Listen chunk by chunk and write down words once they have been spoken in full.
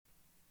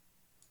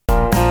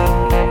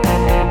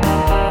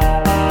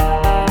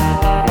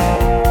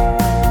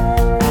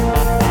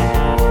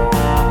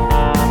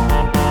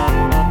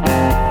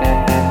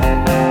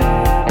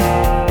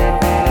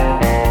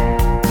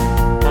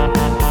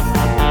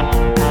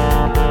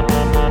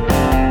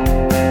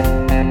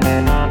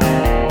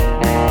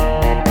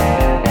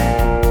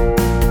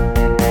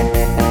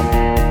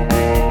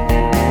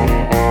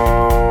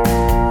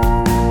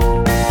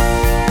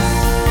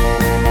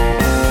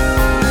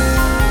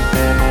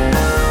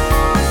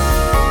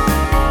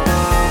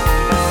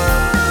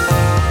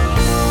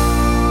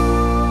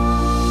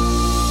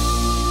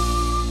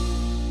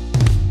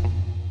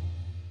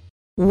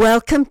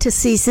Welcome to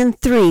Season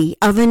 3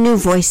 of A New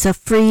Voice of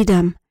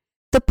Freedom.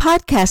 The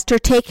podcasts are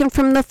taken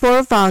from the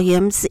 4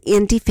 volumes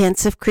In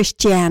Defense of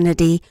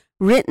Christianity,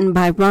 written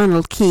by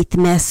Ronald Keith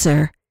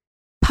Messer.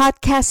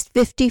 Podcast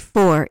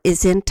 54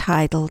 is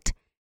entitled,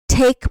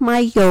 Take My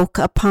Yoke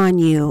Upon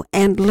You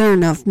and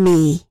Learn of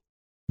Me.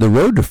 The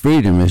road to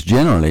freedom is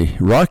generally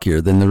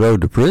rockier than the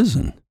road to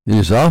prison. It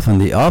is often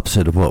the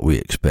opposite of what we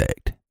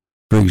expect.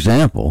 For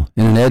example,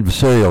 in an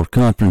adversarial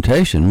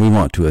confrontation, we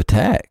want to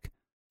attack,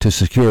 to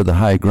secure the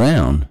high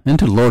ground, and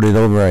to lord it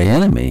over our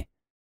enemy.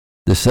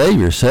 The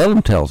Savior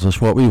seldom tells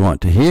us what we want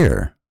to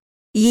hear.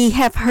 Ye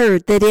have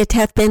heard that it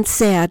hath been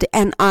said,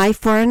 an eye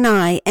for an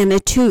eye, and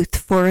a tooth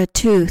for a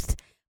tooth.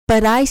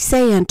 But I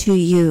say unto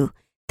you,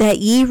 that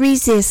ye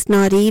resist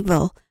not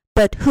evil,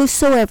 but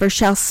whosoever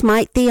shall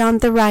smite thee on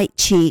the right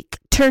cheek,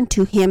 turn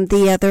to him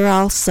the other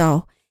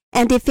also.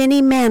 And if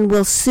any man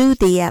will sue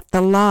thee at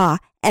the law,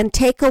 and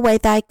take away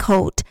thy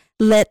coat,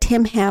 let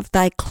him have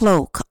thy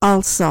cloak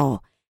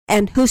also.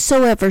 And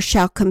whosoever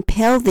shall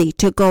compel thee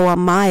to go a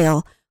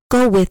mile,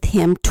 go with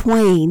him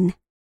twain.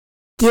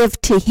 Give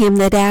to him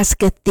that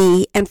asketh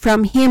thee, and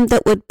from him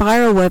that would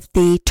borrow of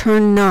thee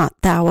turn not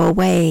thou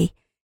away.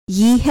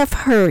 Ye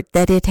have heard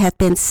that it hath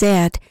been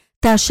said,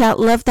 Thou shalt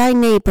love thy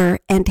neighbour,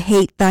 and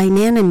hate thine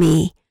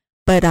enemy.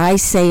 But I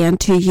say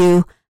unto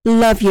you,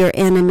 love your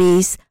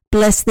enemies,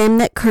 bless them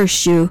that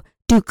curse you,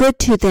 do good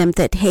to them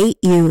that hate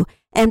you,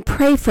 and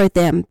pray for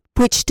them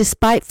which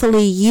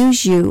despitefully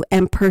use you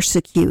and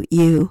persecute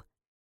you.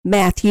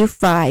 Matthew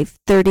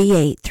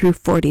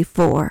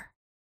 5:38-44.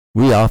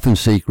 We often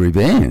seek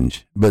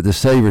revenge, but the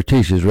Savior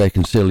teaches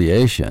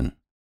reconciliation.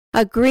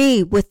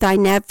 Agree with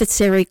thine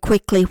adversary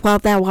quickly while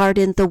thou art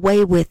in the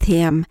way with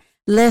him,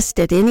 lest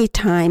at any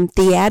time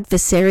the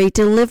adversary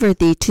deliver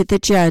thee to the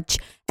judge,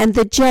 and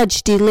the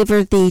judge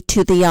deliver thee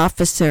to the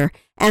officer,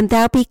 and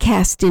thou be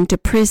cast into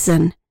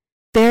prison.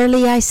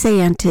 Verily I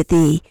say unto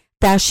thee,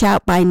 thou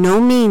shalt by no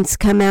means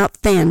come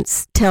out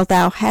thence till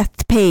thou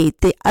hast paid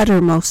the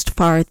uttermost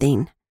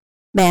farthing.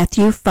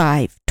 Matthew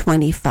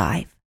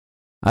 5:25.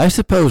 I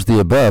suppose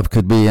the above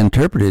could be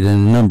interpreted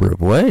in a number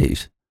of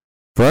ways.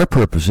 For our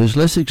purposes,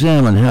 let's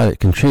examine how it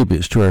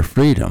contributes to our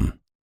freedom.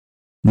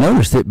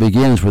 Notice that it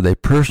begins with a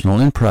personal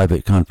and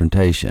private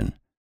confrontation.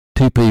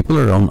 2 people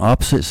are on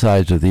opposite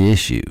sides of the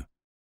issue.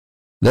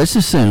 Let's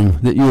assume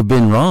that you have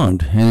been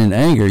wronged, and in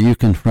anger you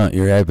confront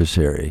your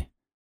adversary.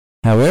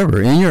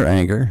 However, in your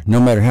anger,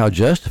 no matter how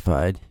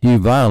justified, you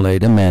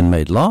violate a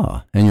manmade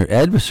law, and your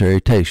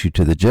adversary takes you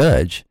to the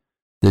judge.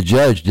 The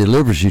judge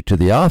delivers you to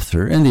the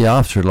officer, and the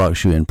officer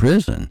locks you in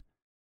prison.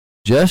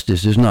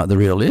 Justice is not the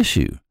real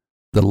issue.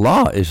 The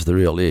law is the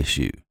real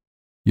issue.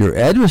 Your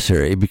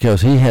adversary,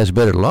 because he has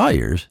better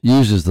lawyers,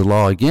 uses the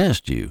law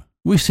against you.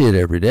 We see it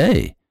every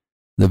day.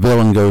 The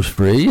villain goes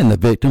free, and the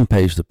victim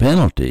pays the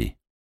penalty.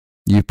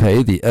 You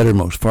pay the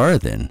uttermost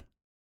farthing,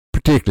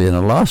 particularly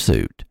in a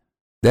lawsuit.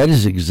 That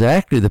is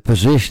exactly the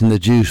position the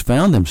Jews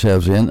found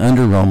themselves in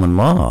under Roman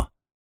law.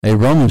 A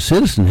Roman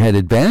citizen had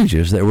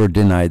advantages that were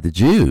denied the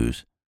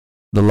Jews.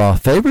 The law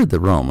favored the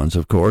Romans,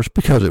 of course,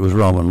 because it was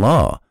Roman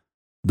law.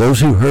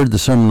 Those who heard the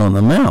Sermon on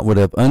the Mount would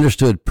have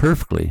understood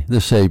perfectly the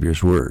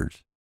Savior's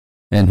words.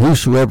 And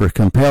whosoever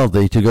compelled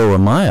thee to go a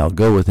mile,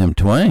 go with him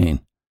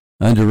twain.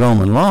 Under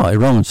Roman law, a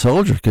Roman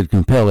soldier could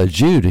compel a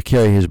Jew to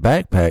carry his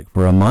backpack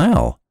for a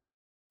mile.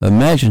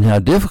 Imagine how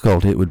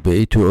difficult it would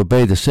be to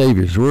obey the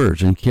Savior's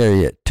words and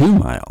carry it 2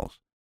 miles.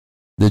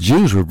 The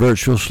Jews were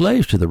virtual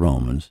slaves to the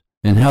Romans,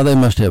 and how they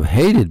must have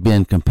hated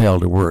being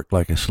compelled to work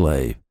like a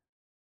slave.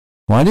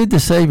 Why did the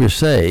Savior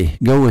say,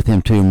 go with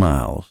him 2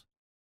 miles?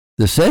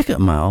 The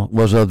second mile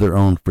was of their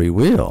own free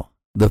will.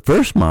 The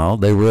first mile,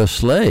 they were a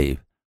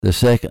slave. The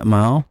second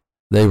mile,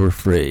 they were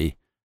free.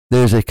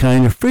 There's a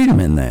kind of freedom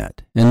in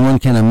that, and one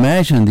can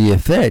imagine the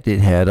effect it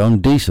had on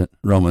decent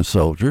Roman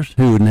soldiers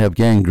who would have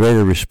gained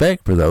greater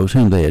respect for those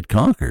whom they had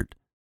conquered.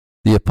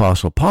 The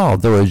Apostle Paul,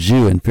 though a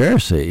Jew and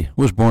Pharisee,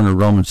 was born a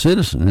Roman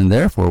citizen and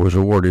therefore was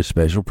awarded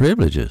special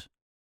privileges.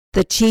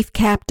 The chief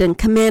captain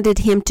commanded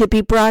him to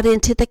be brought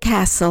into the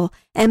castle,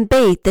 and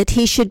bade that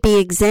he should be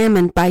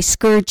examined by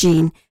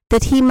scourging,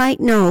 that he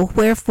might know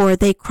wherefore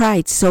they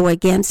cried so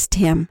against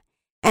him.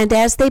 And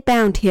as they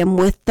bound him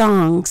with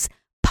thongs,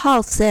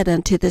 Paul said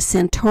unto the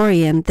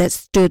centurion that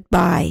stood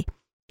by,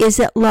 Is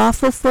it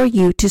lawful for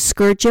you to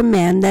scourge a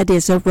man that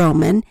is a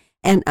Roman,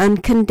 and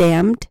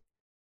uncondemned?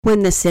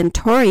 When the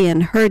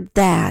centurion heard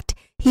that,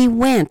 he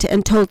went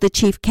and told the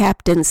chief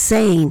captain,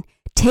 saying,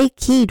 Take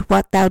heed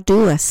what thou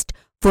doest,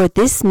 for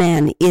this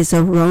man is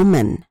a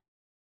Roman.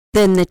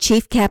 Then the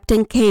chief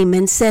captain came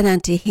and said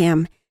unto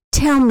him,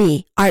 Tell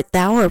me, art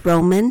thou a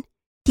Roman?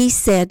 He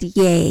said,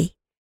 Yea.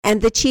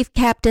 And the chief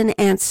captain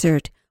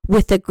answered,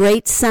 With a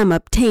great sum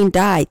obtained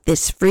I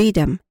this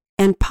freedom.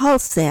 And Paul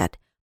said,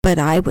 But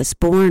I was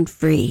born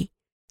free.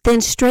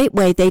 Then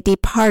straightway they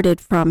departed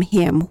from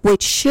him,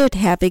 which should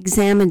have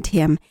examined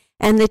him.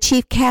 And the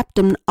chief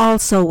captain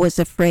also was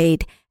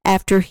afraid,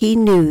 after he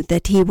knew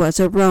that he was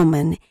a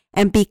Roman,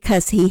 and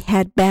because he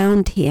had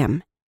bound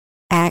him.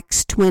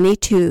 Acts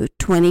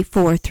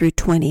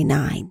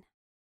 22:24-29.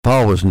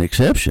 Paul was an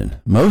exception.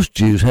 Most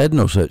Jews had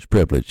no such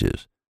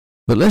privileges.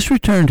 But let's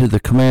return to the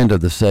command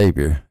of the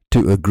Savior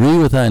to agree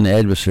with thine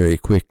adversary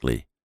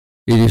quickly.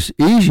 It is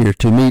easier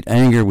to meet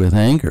anger with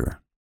anger.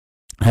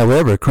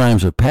 However,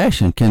 crimes of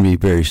passion can be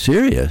very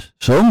serious,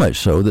 so much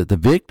so that the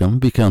victim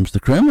becomes the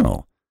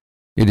criminal.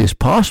 It is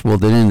possible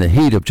that in the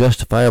heat of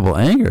justifiable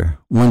anger,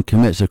 one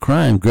commits a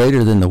crime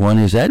greater than the one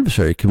his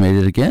adversary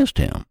committed against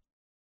him.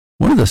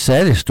 One of the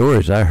saddest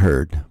stories I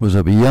heard was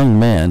of a young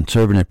man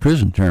serving a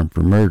prison term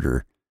for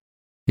murder.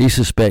 He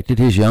suspected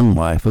his young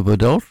wife of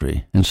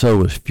adultery, and so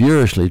was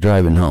furiously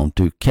driving home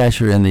to catch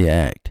her in the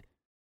act.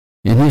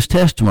 In his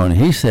testimony,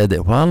 he said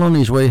that while on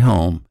his way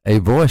home, a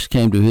voice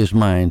came to his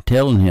mind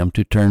telling him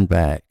to turn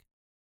back.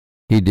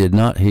 He did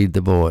not heed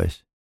the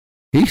voice.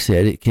 He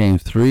said it came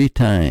 3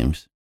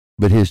 times,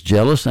 but his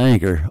jealous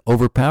anger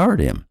overpowered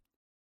him.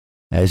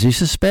 As he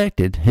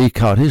suspected, he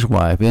caught his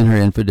wife in her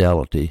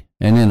infidelity,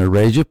 and in a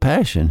rage of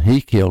passion,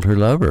 he killed her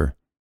lover.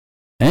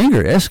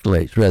 Anger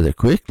escalates rather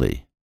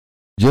quickly.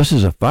 Just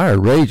as a fire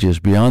rages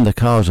beyond the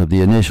cause of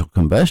the initial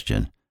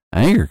combustion,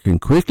 anger can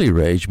quickly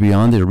rage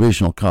beyond the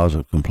original cause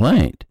of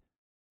complaint.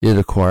 It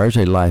acquires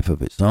a life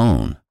of its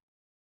own.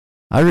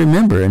 I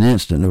remember an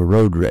instant of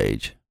road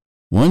rage.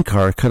 One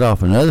car cut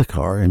off another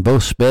car, and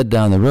both sped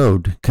down the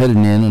road,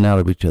 cutting in and out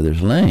of each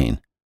other's lane.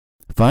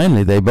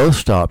 Finally, they both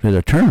stopped at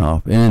a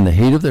turnoff, and in the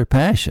heat of their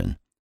passion,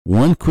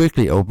 one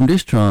quickly opened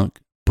his trunk,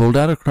 pulled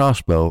out a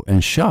crossbow,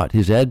 and shot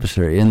his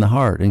adversary in the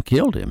heart and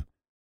killed him.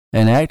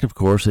 An act, of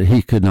course, that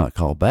he could not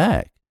call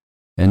back,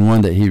 and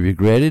one that he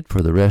regretted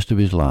for the rest of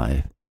his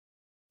life.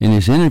 In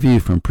his interview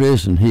from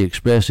prison, he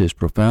expressed his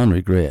profound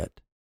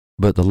regret.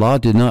 But the law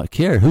did not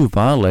care who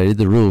violated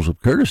the rules of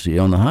courtesy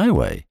on the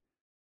highway.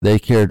 They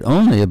cared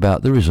only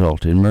about the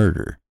result in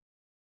murder.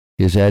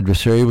 His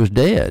adversary was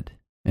dead,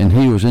 and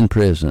he was in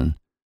prison.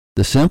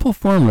 The simple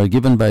formula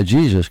given by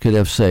Jesus could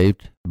have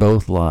saved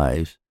both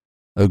lives.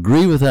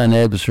 Agree with thine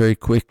adversary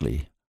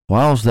quickly,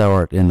 whilst thou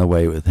art in the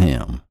way with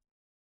him.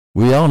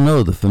 We all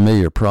know the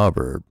familiar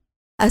proverb,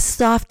 A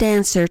soft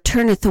answer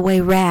turneth away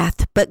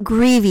wrath, but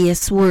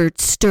grievous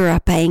words stir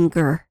up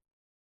anger.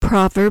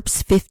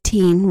 Proverbs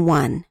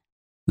 15:1.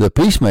 The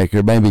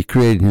peacemaker may be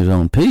creating his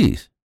own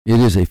peace. It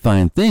is a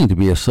fine thing to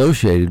be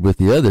associated with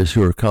the others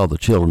who are called the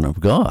children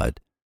of God.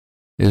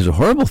 It is a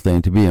horrible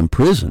thing to be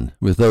imprisoned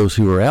with those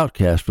who are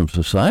outcast from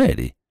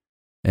society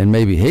and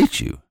maybe hate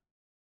you.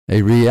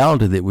 A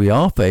reality that we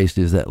all face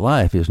is that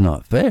life is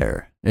not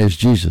fair, as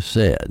Jesus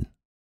said.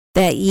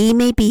 That ye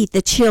may be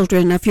the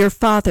children of your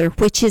Father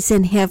which is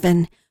in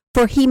heaven,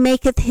 for he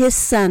maketh his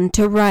sun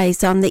to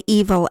rise on the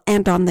evil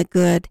and on the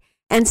good,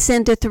 and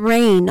sendeth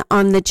rain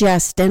on the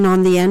just and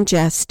on the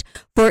unjust.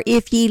 For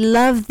if ye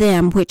love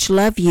them which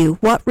love you,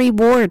 what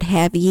reward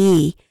have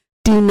ye?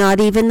 Do not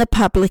even the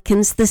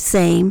publicans the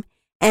same?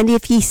 And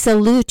if ye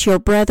salute your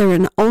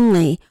brethren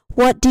only,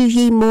 what do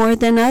ye more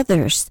than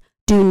others?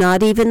 Do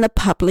not even the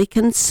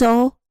publicans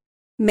so?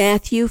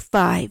 Matthew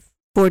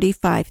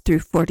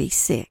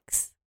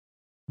 5:45-46.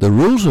 The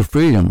rules of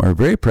freedom are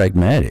very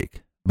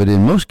pragmatic, but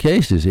in most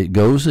cases it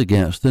goes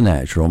against the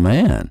natural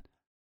man.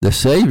 The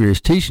Savior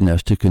is teaching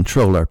us to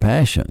control our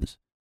passions.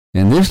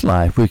 In this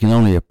life we can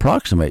only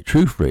approximate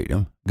true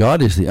freedom.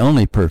 God is the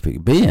only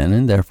perfect being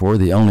and therefore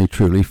the only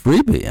truly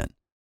free being.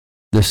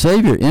 The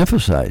Savior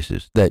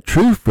emphasizes that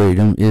true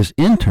freedom is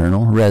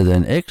internal rather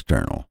than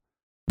external.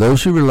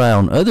 Those who rely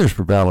on others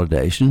for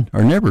validation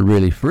are never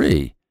really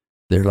free.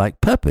 They're like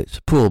puppets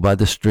pulled by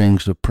the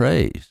strings of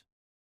praise.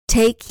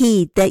 Take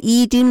heed that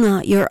ye do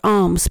not your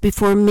alms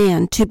before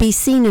men to be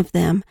seen of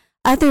them,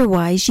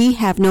 otherwise ye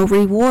have no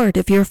reward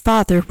of your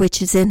Father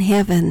which is in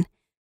heaven.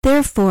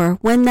 Therefore,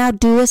 when thou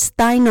doest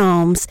thine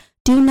alms,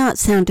 do not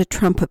sound a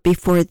trumpet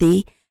before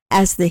thee,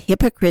 as the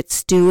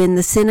hypocrites do in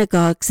the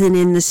synagogues and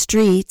in the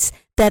streets,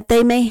 that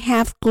they may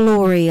have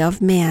glory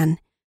of men.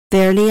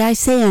 Verily I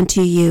say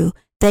unto you,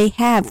 they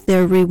have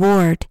their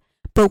reward.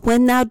 But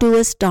when thou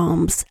doest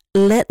alms,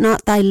 let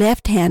not thy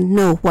left hand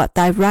know what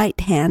thy right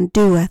hand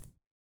doeth,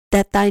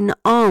 that thine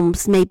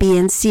alms may be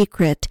in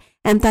secret,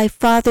 and thy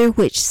Father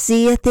which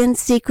seeth in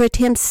secret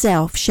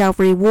himself shall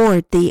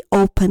reward thee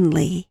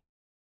openly.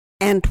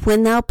 And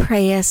when thou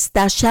prayest,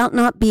 thou shalt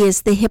not be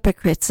as the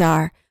hypocrites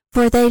are,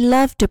 for they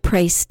love to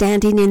pray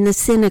standing in the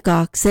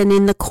synagogues and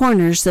in the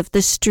corners of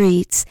the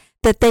streets,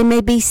 that they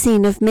may be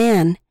seen of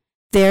men.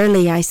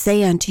 Verily I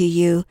say unto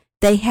you,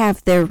 they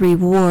have their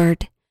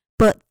reward.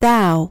 But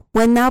thou,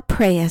 when thou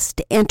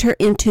prayest, enter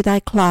into thy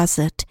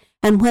closet,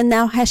 and when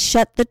thou hast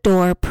shut the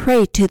door,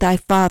 pray to thy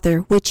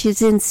Father which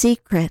is in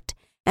secret,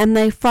 and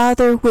thy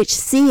Father which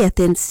seeth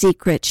in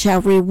secret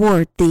shall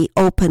reward thee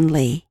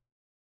openly.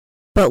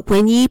 But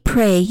when ye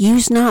pray,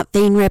 use not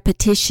vain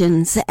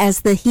repetitions,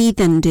 as the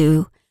heathen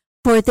do,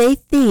 for they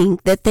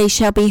think that they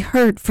shall be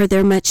heard for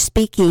their much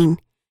speaking.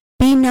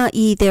 Be not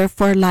ye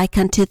therefore like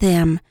unto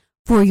them,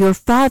 for your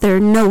Father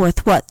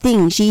knoweth what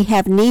things ye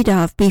have need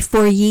of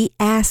before ye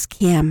ask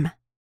him.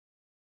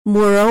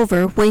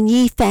 Moreover, when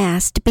ye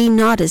fast, be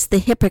not as the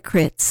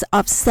hypocrites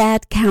of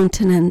sad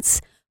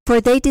countenance,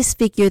 for they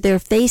disfigure their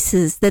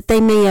faces, that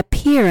they may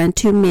appear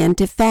unto men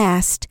to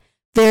fast.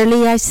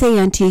 Verily I say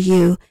unto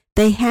you,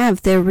 they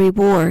have their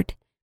reward.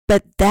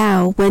 But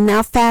thou, when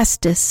thou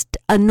fastest,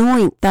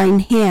 anoint thine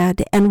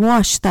head, and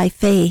wash thy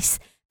face,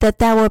 that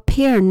thou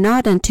appear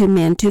not unto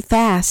men to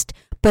fast,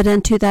 but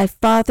unto thy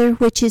Father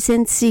which is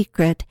in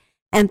secret,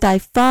 and thy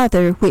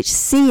Father which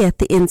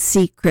seeth in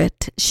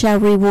secret shall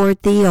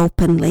reward thee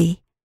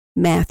openly.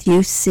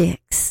 Matthew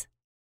 6.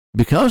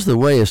 Because the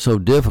way is so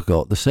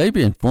difficult, the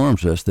Savior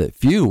informs us that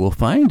few will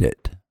find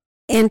it.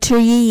 Enter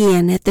ye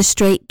in at the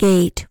strait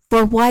gate,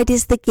 for wide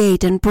is the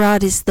gate, and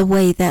broad is the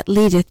way that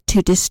leadeth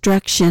to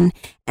destruction,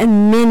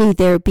 and many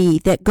there be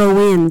that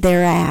go in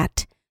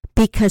thereat.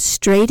 Because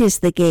strait is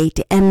the gate,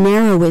 and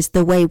narrow is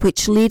the way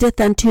which leadeth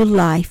unto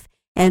life,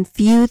 and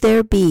few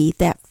there be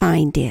that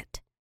find it.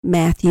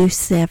 Matthew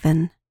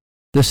 7.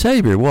 The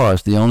Savior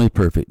was the only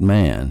perfect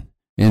man.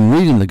 In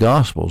reading the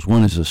Gospels,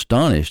 one is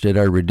astonished at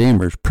our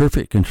Redeemer's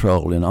perfect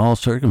control in all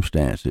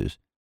circumstances.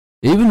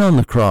 Even on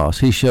the cross,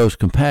 he shows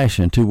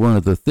compassion to one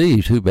of the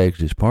thieves who begs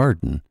his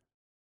pardon.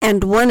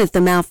 And one of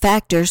the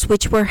malefactors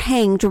which were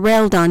hanged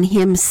railed on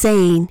him,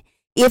 saying,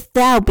 If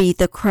thou be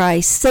the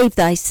Christ, save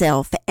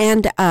thyself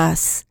and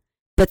us.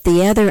 But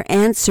the other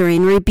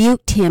answering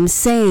rebuked him,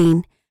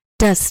 saying,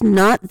 Dost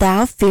not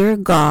thou fear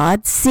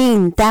God,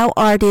 seeing thou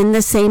art in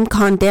the same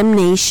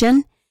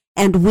condemnation?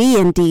 And we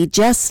indeed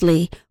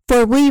justly,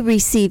 for we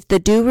receive the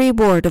due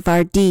reward of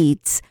our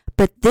deeds.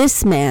 But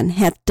this man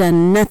hath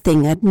done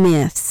nothing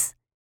amiss.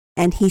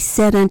 And he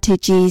said unto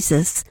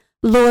Jesus,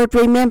 Lord,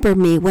 remember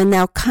me when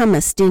thou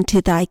comest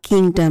into thy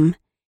kingdom.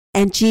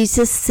 And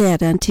Jesus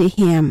said unto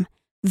him,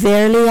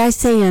 Verily I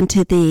say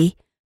unto thee,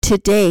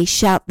 today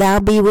shalt thou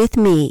be with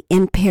me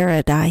in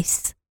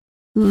paradise.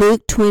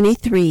 Luke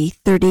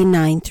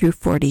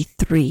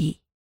 23:39-43.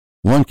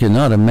 One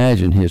cannot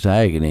imagine his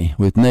agony,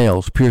 with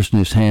nails piercing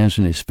his hands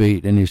and his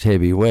feet and his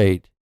heavy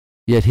weight.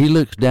 Yet he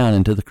looks down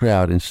into the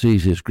crowd and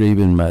sees his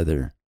grieving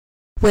mother.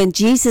 When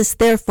Jesus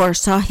therefore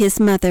saw his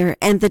mother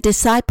and the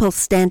disciples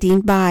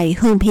standing by,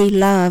 whom he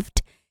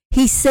loved,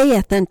 he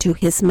saith unto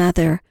his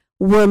mother,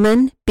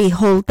 Woman,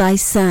 behold thy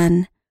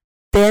son.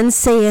 Then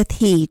saith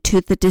he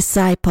to the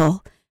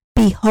disciple,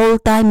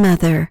 Behold thy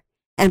mother.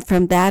 And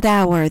from that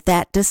hour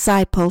that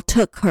disciple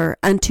took her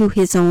unto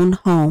his own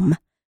home.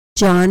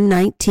 John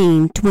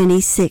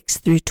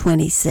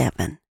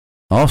 19:26-27.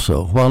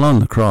 Also, while on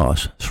the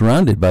cross,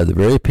 surrounded by the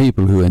very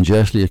people who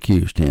unjustly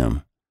accused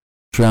him,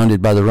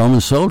 surrounded by the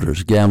Roman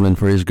soldiers gambling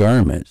for his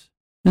garments,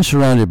 and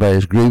surrounded by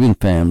his grieving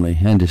family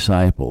and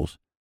disciples,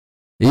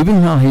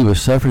 even while he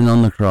was suffering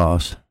on the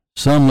cross,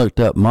 some looked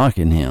up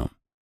mocking him.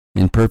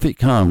 In perfect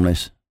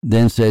calmness,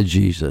 then said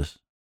Jesus,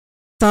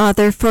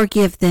 Father,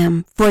 forgive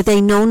them, for they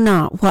know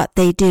not what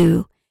they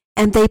do.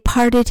 And they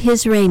parted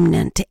his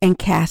raiment and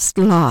cast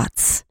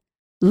lots.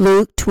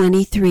 Luke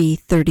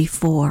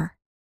 23:34.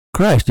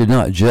 Christ did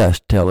not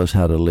just tell us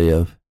how to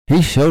live.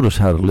 He showed us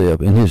how to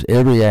live in his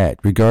every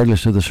act,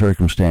 regardless of the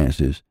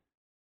circumstances.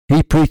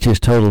 He preached his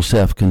total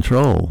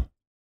self-control.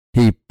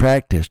 He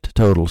practiced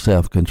total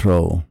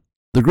self-control.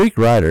 The Greek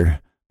writer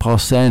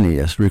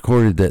Pausanias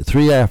recorded that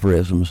 3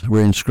 aphorisms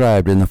were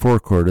inscribed in the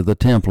forecourt of the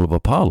temple of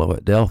Apollo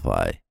at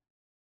Delphi.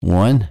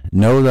 1.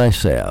 Know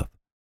thyself.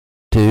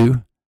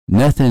 2.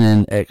 Nothing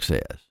in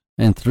excess.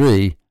 And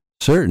 3.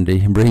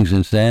 Certainty brings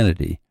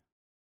insanity.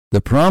 The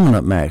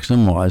prominent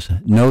maxim was,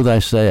 Know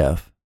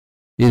thyself.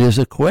 It is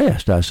a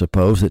quest, I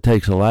suppose, that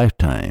takes a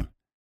lifetime,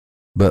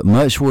 but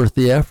much worth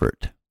the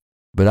effort.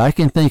 But I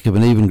can think of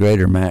an even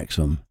greater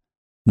maxim,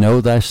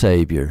 Know thy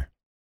Savior.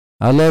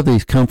 I love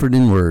these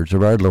comforting words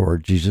of our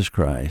Lord Jesus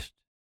Christ.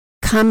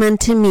 Come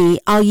unto me,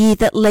 all ye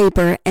that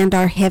labor and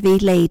are heavy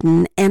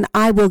laden, and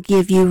I will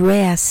give you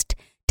rest.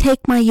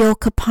 Take my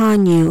yoke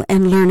upon you,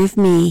 and learn of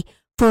me,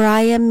 for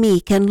I am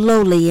meek and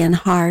lowly in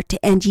heart,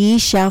 and ye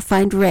shall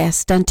find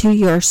rest unto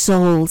your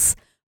souls.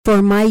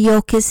 For my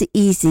yoke is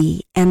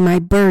easy, and my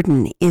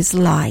burden is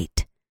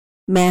light.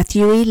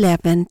 Matthew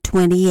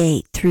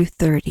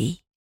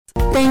 11:28-30.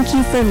 Thank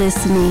you for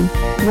listening.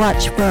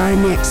 Watch for our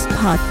next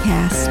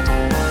podcast.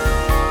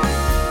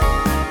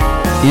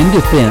 In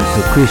Defense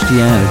of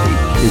Christianity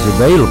is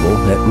available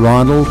at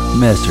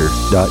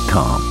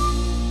ronaldmesser.com.